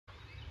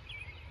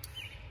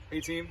Hey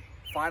team,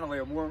 finally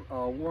a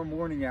warm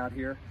morning out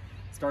here,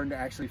 starting to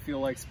actually feel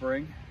like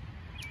spring.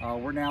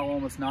 We're now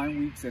almost 9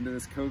 weeks into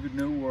this COVID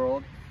new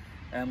world,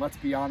 and let's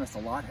be honest, a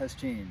lot has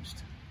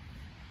changed.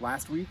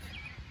 Last week,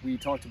 we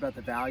talked about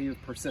the value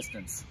of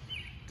persistence,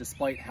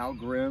 despite how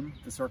grim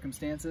the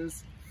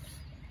circumstances.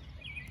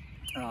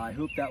 I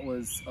hope that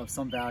was of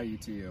some value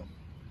to you.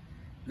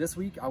 This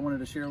week, I wanted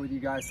to share with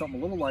you guys something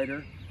a little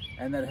lighter,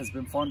 and that has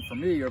been fun for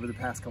me over the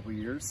past couple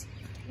years,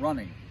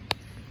 running.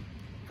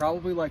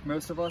 Probably like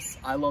most of us,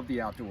 I love the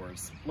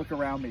outdoors. Look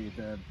around me,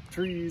 the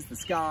trees, the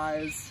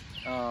skies,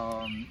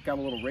 got a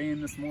little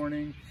rain this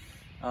morning.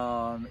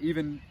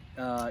 Even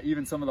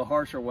some of the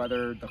harsher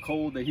weather, the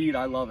cold, the heat,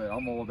 I love it,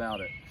 I'm all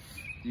about it.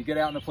 You get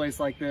out in a place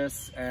like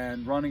this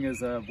and running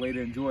is a way to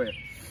enjoy it.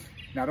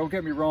 Now don't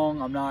get me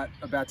wrong, I'm not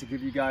about to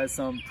give you guys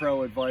some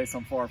pro advice,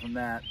 I'm far from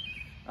that.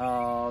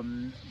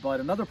 But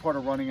another part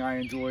of running I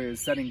enjoy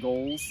is setting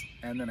goals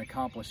and then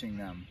accomplishing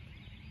them.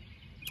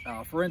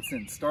 For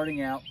instance,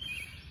 starting out,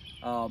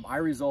 I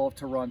resolved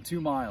to run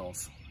 2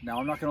 miles. Now,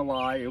 I'm not gonna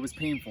lie, it was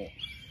painful.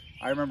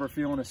 I remember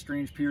feeling a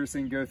strange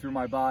piercing go through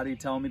my body,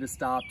 telling me to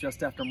stop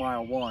just after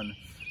mile 1.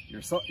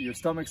 Your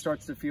stomach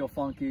starts to feel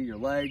funky, your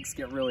legs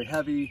get really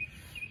heavy,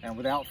 and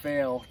without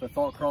fail, the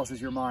thought crosses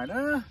your mind,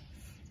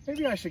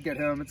 maybe I should get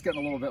home, it's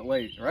getting a little bit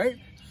late, right?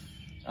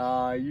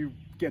 You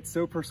get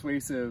so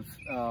persuasive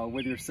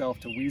with yourself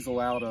to weasel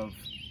out of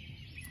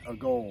a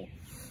goal.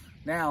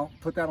 Now,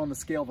 put that on the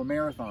scale of a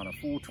marathon, a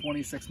full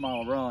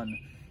 26-mile run,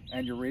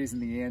 and you're raising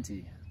the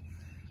ante.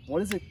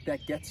 What is it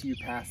that gets you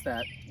past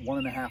that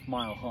 1.5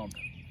 mile hump?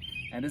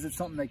 And is it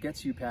something that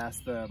gets you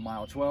past the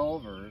mile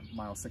 12 or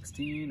mile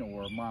 16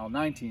 or mile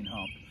 19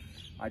 hump?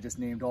 I just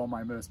named all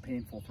my most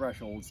painful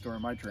thresholds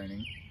during my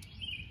training,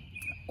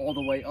 all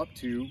the way up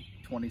to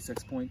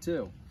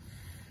 26.2.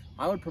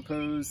 I would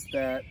propose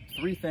that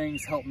 3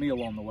 things helped me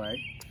along the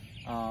way,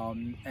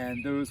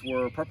 and those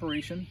were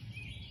preparation,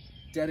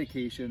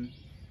 dedication,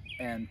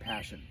 and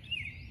passion.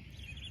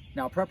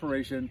 Now,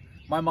 preparation,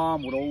 my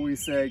mom would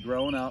always say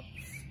growing up,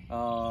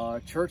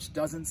 church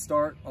doesn't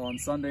start on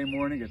Sunday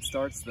morning, it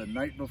starts the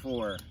night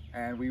before,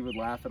 and we would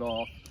laugh it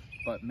off,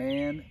 but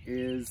man,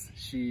 is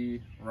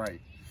she right.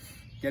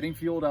 Getting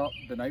fueled up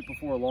the night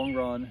before a long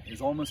run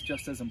is almost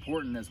just as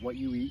important as what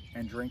you eat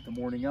and drink the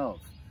morning of.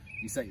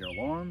 You set your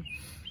alarm,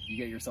 you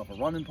get yourself a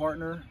running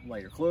partner,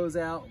 lay your clothes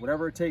out,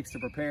 whatever it takes to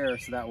prepare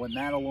so that when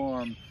that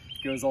alarm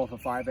goes off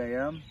at 5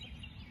 a.m.,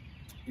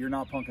 you're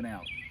not punking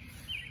out.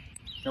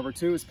 Number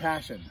 2 is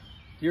passion.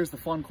 Here's the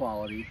fun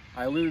quality.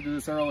 I alluded to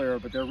this earlier,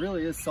 but there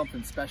really is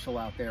something special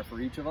out there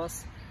for each of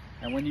us.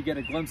 And when you get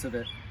a glimpse of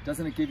it,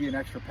 doesn't it give you an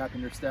extra pep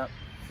in your step?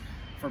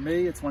 For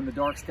me, it's when the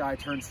dark sky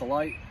turns to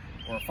light,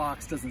 or a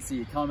fox doesn't see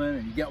you coming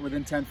and you get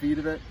within 10 feet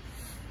of it,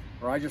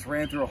 or I just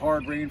ran through a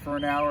hard rain for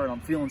an hour and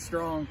I'm feeling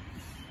strong.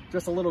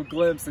 Just a little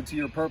glimpse into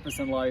your purpose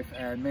in life,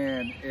 and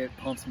man, it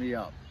pumps me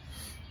up.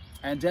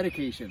 And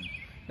dedication.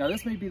 Now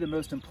this may be the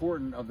most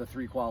important of the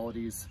 3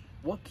 qualities.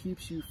 What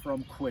keeps you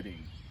from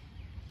quitting?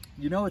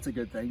 You know it's a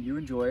good thing, you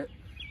enjoy it,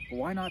 but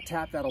why not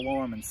tap that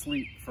alarm and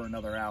sleep for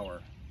another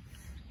hour?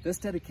 This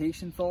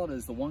dedication thought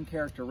is the one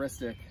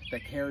characteristic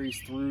that carries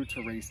through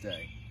to race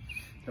day.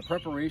 The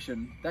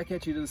preparation, that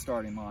gets you to the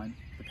starting line.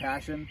 The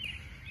passion,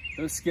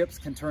 those skips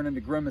can turn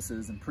into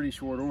grimaces in pretty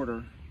short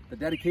order. The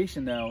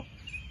dedication though,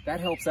 that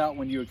helps out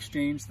when you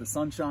exchange the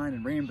sunshine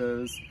and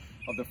rainbows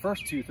of the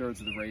first 2/3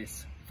 of the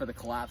race for the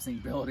collapsing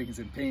buildings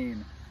and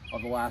pain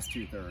of the last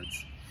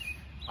 2/3.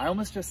 I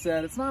almost just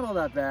said it's not all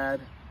that bad,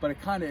 but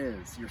it kind of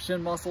is. Your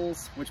shin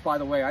muscles, which by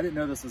the way, I didn't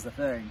know this was a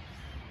thing,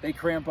 they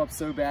cramp up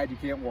so bad you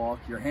can't walk.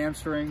 Your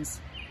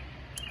hamstrings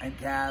and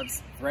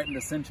calves threaten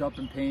to cinch up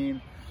in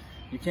pain.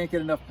 You can't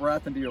get enough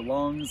breath into your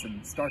lungs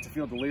and start to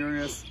feel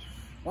delirious.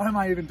 Why am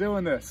I even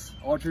doing this?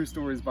 All true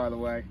stories, by the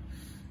way.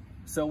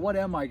 So what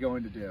am I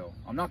going to do?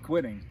 I'm not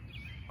quitting.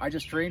 I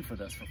just trained for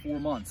this for 4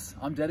 months.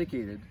 I'm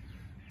dedicated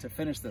to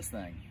finish this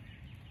thing.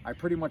 I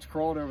pretty much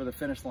crawled over the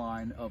finish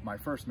line of my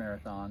first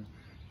marathon,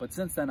 but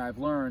since then I've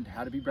learned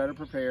how to be better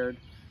prepared,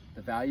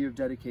 the value of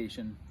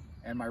dedication,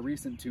 and my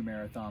recent 2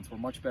 marathons were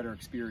much better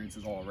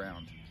experiences all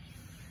around.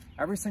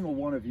 Every single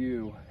one of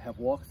you have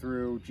walked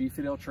through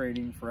G-Fidel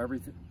training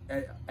for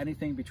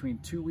anything between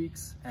 2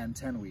 weeks and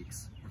 10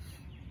 weeks.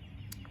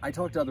 I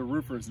talk to other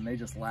roofers and they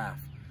just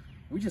laugh.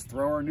 We just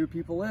throw our new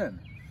people in.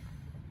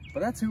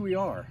 But that's who we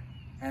are.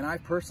 And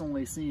I've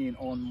personally seen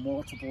on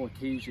multiple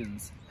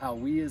occasions how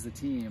we as a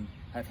team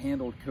have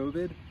handled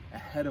COVID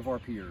ahead of our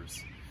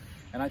peers.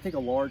 And I think a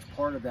large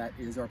part of that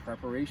is our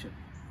preparation.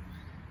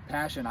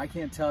 Passion, I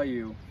can't tell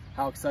you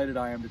how excited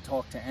I am to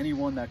talk to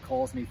anyone that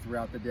calls me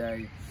throughout the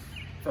day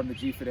from the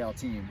G-Fidel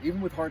team, even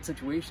with hard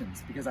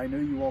situations, because I know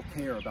you all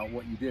care about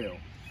what you do.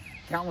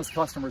 Countless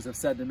customers have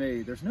said to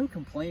me, there's no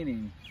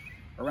complaining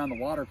around the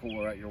water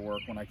cooler at your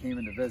work when I came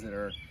in to visit,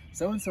 or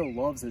so-and-so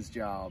loves his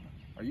job.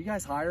 Are you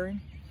guys hiring?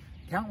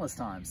 Countless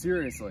times,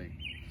 seriously.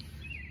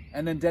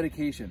 And then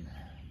dedication.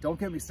 Don't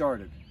get me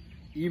started.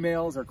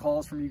 Emails or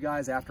calls from you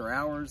guys after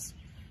hours,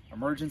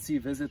 emergency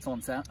visits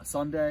on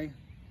Sunday.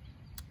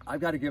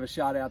 I've got to give a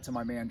shout out to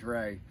my man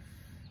Dre.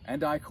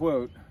 And I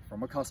quote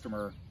from a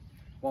customer,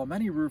 "While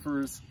many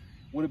roofers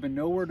would have been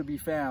nowhere to be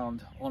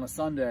found on a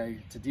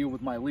Sunday to deal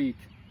with my leak,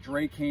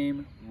 Dre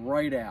came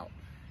right out.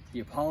 He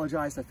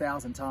apologized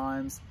 1,000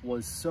 times,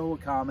 was so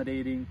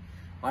accommodating.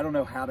 I don't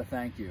know how to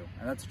thank you."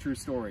 And that's a true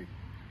story.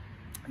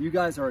 You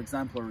guys are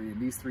exemplary in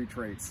these 3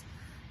 traits,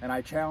 and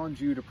I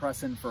challenge you to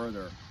press in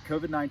further.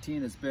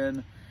 COVID-19 has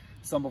been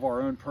some of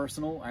our own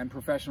personal and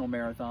professional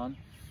marathon,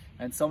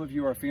 and some of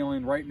you are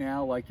feeling right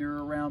now like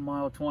you're around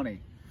mile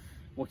 20.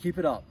 Well, keep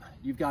it up.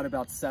 You've got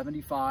about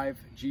 75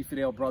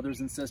 G-Fidel brothers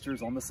and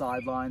sisters on the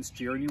sidelines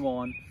cheering you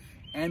on,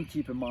 and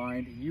keep in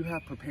mind, you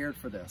have prepared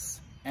for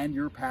this, and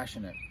you're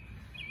passionate.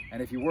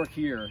 And if you work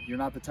here, you're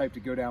not the type to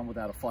go down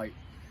without a fight,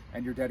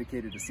 and you're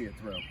dedicated to see it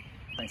through.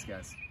 Thanks,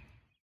 guys.